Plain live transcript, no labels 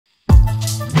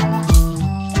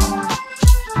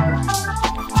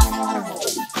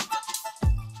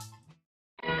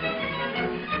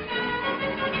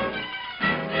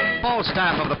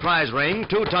staff of the prize ring,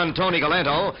 2-ton Tony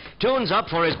Galento, tunes up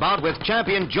for his bout with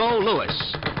champion Joe Louis.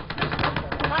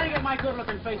 Try to get my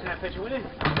good-looking face in that picture, will you?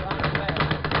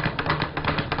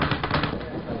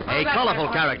 A colorful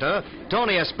character,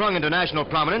 Tony has sprung into national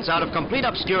prominence out of complete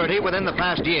obscurity within the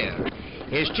past year.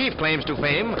 His chief claims to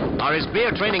fame are his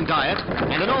beer training diet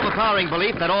and an overpowering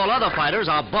belief that all other fighters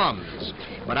are bums.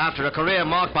 But after a career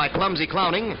marked by clumsy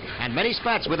clowning and many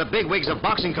spats with the bigwigs of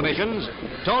boxing commissions,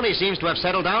 Tony seems to have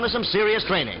settled down to some serious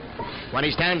training. When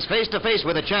he stands face to face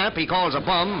with a champ he calls a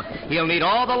bum, he'll need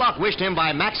all the luck wished him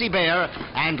by Baer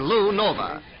and Lou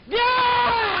Nova. Yeah!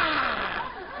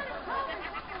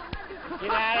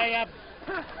 Get out of here.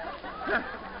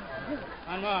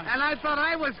 One more. And I thought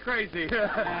I was crazy. If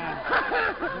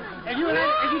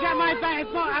you got my bank,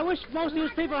 I wish most of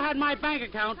these people had my bank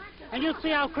account, and you'll see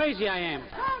how crazy I am.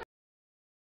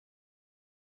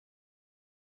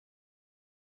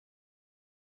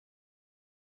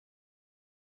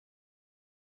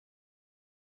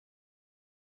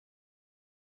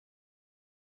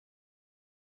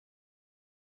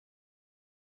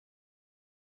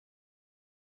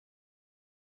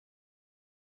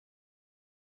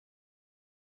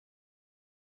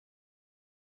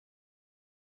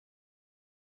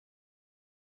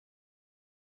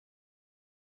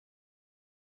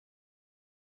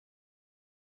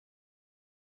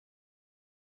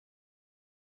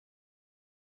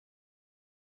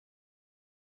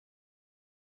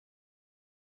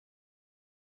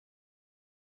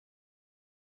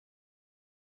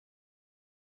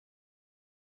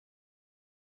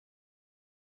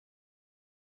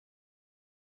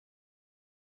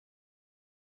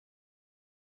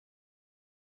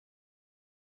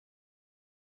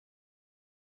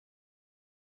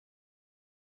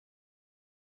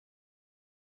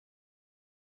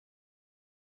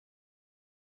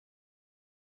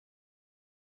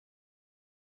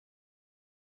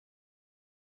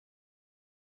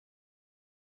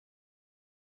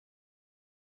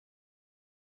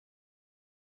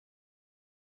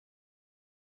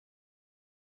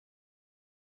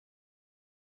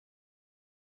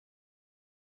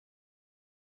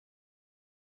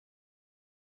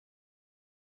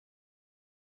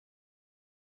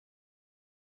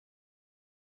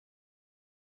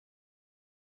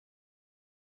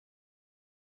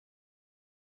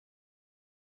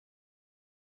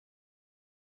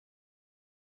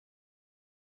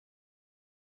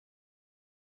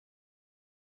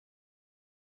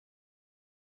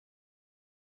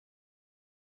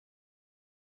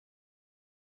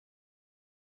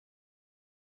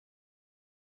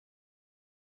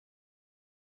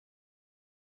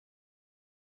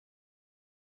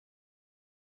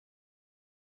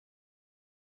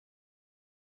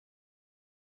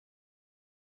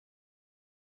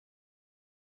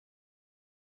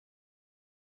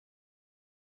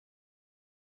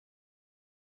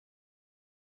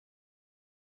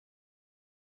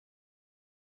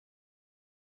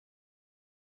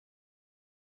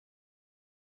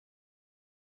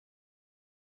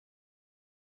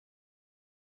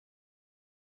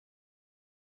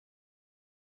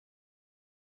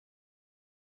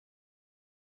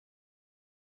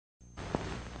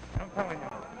 I'm telling you.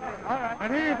 All right.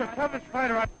 And he is the toughest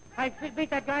fighter. I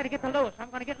beat that guy to get to Lewis. I'm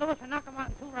going to get Lewis and knock him out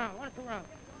in 2 rounds. 1 or 2 rounds.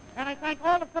 And I thank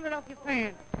all the Philadelphia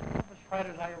fans. Toughest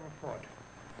fighters I ever fought.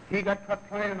 He got cut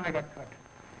playing and I got cut.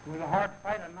 It was a hard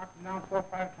fight. I knocked him down 4 or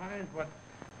 5 times, but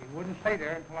he wouldn't stay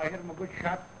there until I hit him a good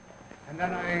shot. And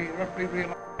then I roughly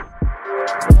realized...